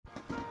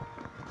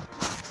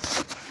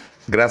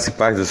Graça e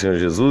paz do Senhor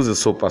Jesus, eu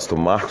sou o pastor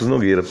Marcos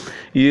Nogueira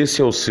e esse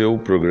é o seu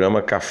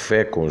programa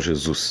Café com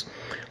Jesus.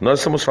 Nós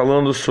estamos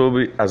falando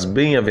sobre as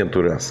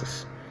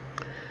bem-aventuranças.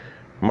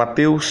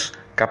 Mateus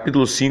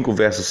capítulo 5,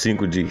 verso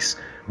 5 diz: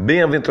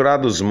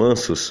 Bem-aventurados os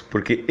mansos,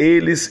 porque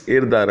eles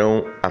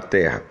herdarão a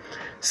terra.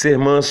 Ser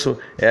manso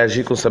é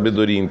agir com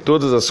sabedoria em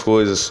todas as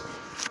coisas,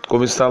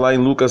 como está lá em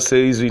Lucas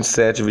 6,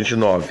 27 e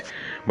 29.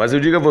 Mas eu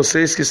digo a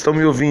vocês que estão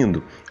me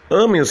ouvindo: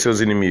 amem os seus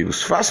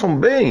inimigos, façam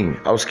bem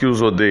aos que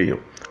os odeiam,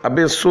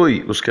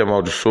 abençoe os que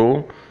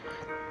amaldiçoam,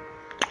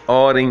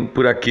 orem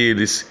por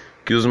aqueles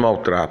que os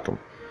maltratam.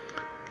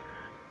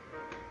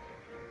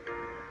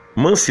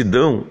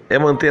 Mansidão é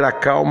manter a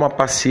calma, a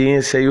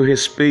paciência e o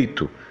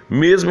respeito,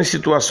 mesmo em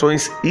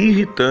situações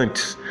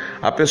irritantes.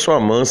 A pessoa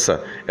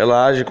mansa,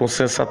 ela age com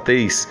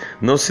sensatez,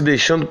 não se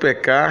deixando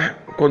pecar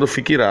quando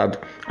fica irado.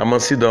 A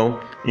mansidão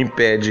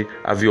impede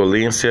a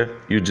violência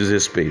e o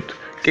desrespeito.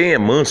 Quem é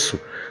manso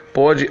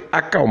pode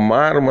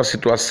acalmar uma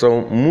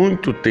situação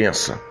muito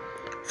tensa,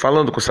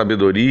 falando com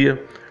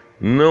sabedoria,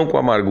 não com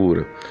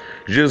amargura.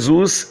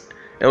 Jesus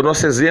é o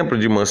nosso exemplo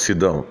de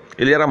mansidão.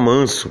 Ele era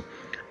manso.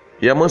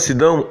 E a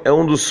mansidão é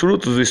um dos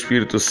frutos do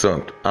Espírito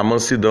Santo. A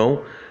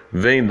mansidão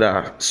vem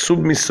da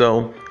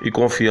submissão e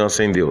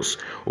confiança em Deus.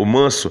 O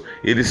manso,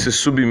 ele se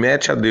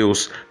submete a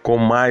Deus com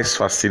mais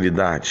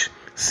facilidade.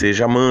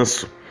 Seja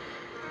manso.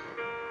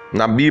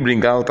 Na Bíblia, em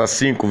Gálatas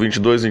 5,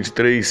 22 e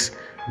 23,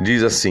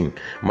 diz assim: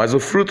 Mas o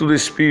fruto do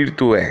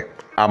Espírito é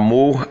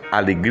amor,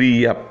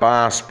 alegria,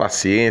 paz,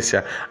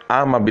 paciência,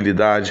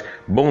 amabilidade,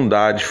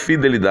 bondade,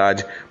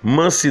 fidelidade,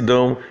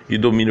 mansidão e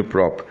domínio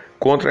próprio.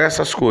 Contra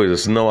essas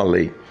coisas não há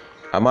lei.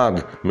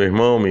 Amado, meu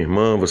irmão, minha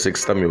irmã, você que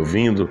está me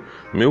ouvindo,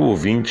 meu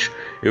ouvinte,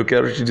 eu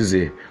quero te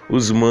dizer: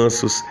 os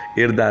mansos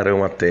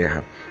herdarão a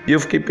terra. E eu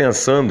fiquei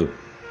pensando,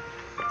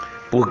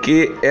 por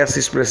que essa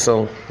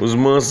expressão, os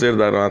mansos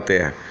herdarão a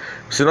terra?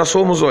 Se nós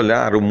formos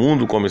olhar o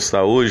mundo como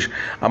está hoje,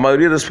 a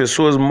maioria das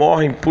pessoas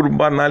morrem por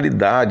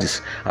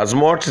banalidades. As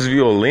mortes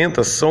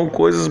violentas são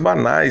coisas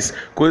banais,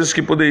 coisas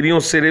que poderiam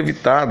ser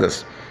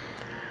evitadas.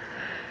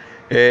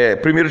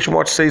 1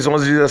 Timóteo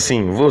 6,11 diz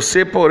assim: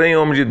 Você, porém,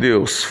 homem de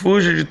Deus,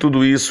 fuja de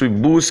tudo isso e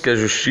busque a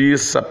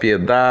justiça, a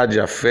piedade,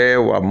 a fé,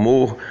 o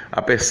amor,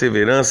 a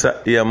perseverança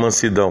e a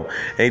mansidão.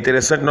 É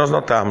interessante nós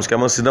notarmos que a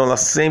mansidão ela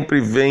sempre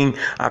vem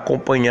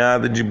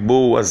acompanhada de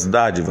boas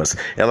dádivas.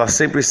 Ela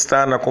sempre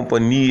está na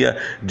companhia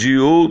de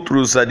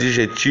outros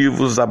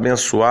adjetivos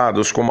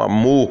abençoados, como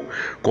amor,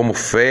 como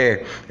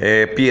fé,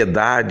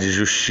 piedade,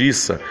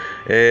 justiça.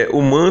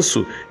 O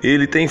manso,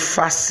 ele tem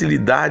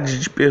facilidade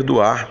de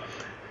perdoar.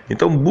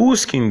 Então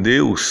busque em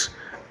Deus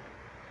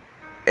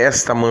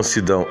esta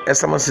mansidão.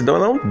 Essa mansidão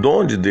é um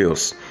dom de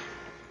Deus.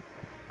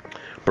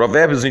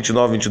 Provérbios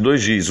 29,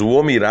 22 diz: O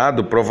homem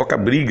irado provoca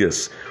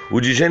brigas,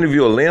 o de gênio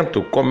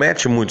violento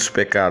comete muitos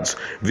pecados.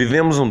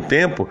 Vivemos um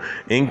tempo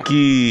em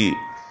que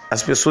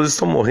as pessoas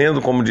estão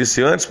morrendo, como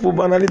disse antes, por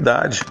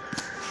banalidade.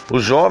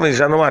 Os jovens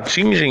já não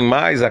atingem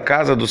mais a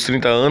casa dos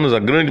 30 anos, a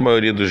grande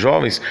maioria dos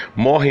jovens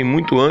morrem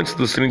muito antes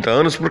dos 30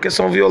 anos porque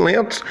são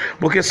violentos,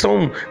 porque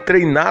são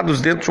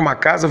treinados dentro de uma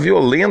casa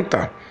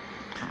violenta.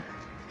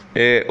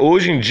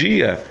 Hoje em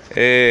dia,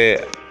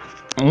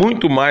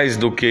 muito mais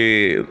do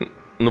que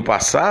no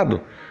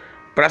passado,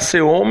 para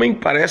ser homem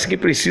parece que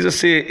precisa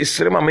ser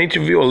extremamente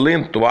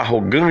violento,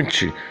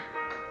 arrogante,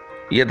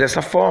 e é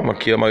dessa forma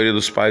que a maioria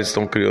dos pais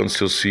estão criando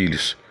seus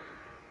filhos.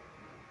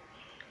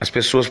 As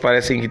pessoas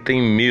parecem que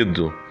têm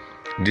medo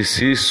de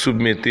se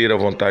submeter à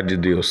vontade de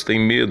Deus, têm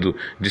medo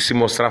de se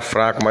mostrar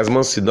fraco, mas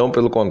mansidão,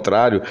 pelo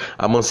contrário,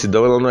 a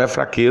mansidão ela não é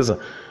fraqueza.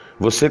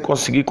 Você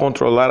conseguir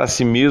controlar a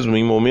si mesmo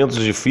em momentos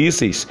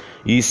difíceis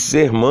e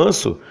ser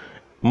manso,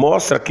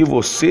 mostra que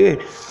você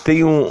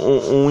tem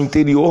um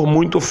interior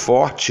muito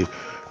forte,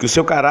 que o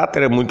seu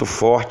caráter é muito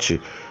forte,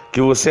 que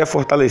você é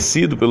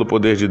fortalecido pelo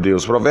poder de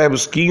Deus.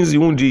 Provérbios 15,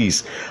 1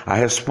 diz: A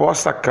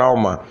resposta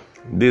calma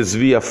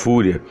desvia a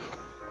fúria,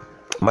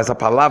 mas a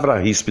palavra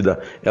ríspida,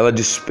 ela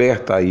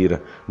desperta a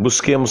ira.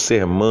 Busquemos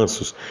ser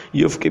mansos.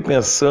 E eu fiquei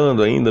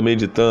pensando ainda,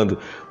 meditando,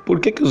 por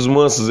que os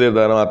mansos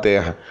herdarão a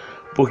terra?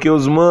 Porque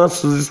os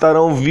mansos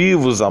estarão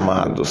vivos,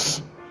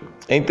 amados.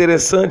 É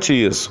interessante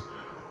isso.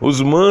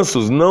 Os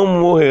mansos não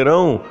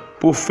morrerão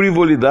por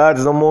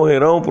frivolidades, não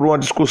morrerão por uma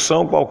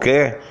discussão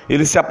qualquer.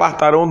 Eles se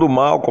apartarão do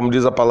mal, como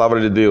diz a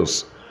palavra de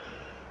Deus.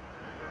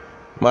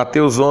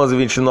 Mateus 11,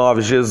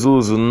 29,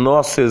 Jesus, o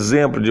nosso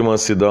exemplo de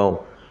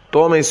mansidão.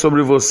 Tomem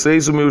sobre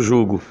vocês o meu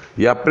jugo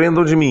e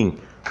aprendam de mim,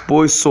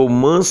 pois sou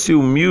manso e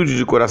humilde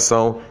de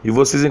coração, e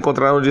vocês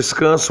encontrarão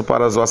descanso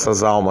para as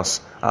vossas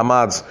almas.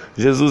 Amados,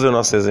 Jesus é o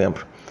nosso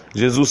exemplo.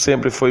 Jesus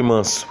sempre foi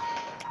manso.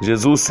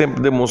 Jesus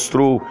sempre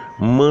demonstrou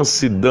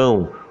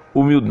mansidão,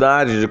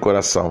 humildade de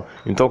coração.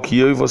 Então que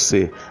eu e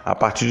você, a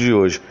partir de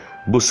hoje,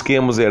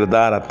 busquemos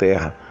herdar a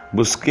terra,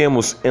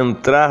 busquemos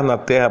entrar na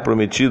terra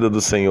prometida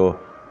do Senhor,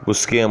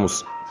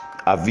 busquemos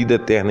a vida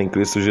eterna em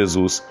Cristo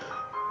Jesus,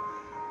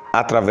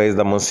 através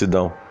da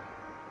mansidão.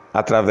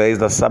 através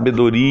da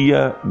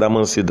sabedoria da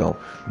mansidão.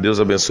 Deus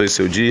abençoe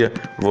seu dia.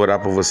 Vou orar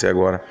por você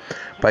agora.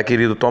 Pai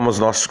querido, toma os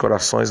nossos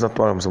corações nas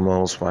tuas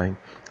mãos, Pai.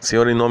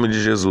 Senhor, em nome de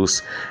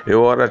Jesus,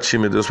 eu oro a Ti,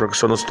 meu Deus, para que o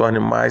Senhor nos torne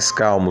mais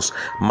calmos,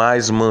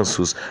 mais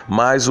mansos,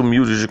 mais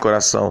humildes de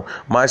coração,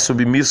 mais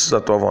submissos à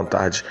Tua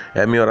vontade.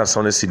 É a minha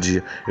oração nesse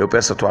dia. Eu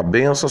peço a Tua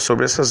bênção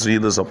sobre essas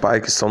vidas, ó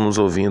Pai, que estão nos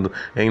ouvindo,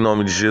 em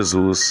nome de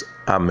Jesus.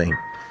 Amém.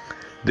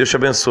 Deus te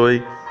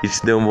abençoe e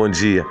te dê um bom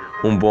dia,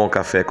 um bom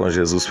café com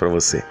Jesus para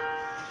você.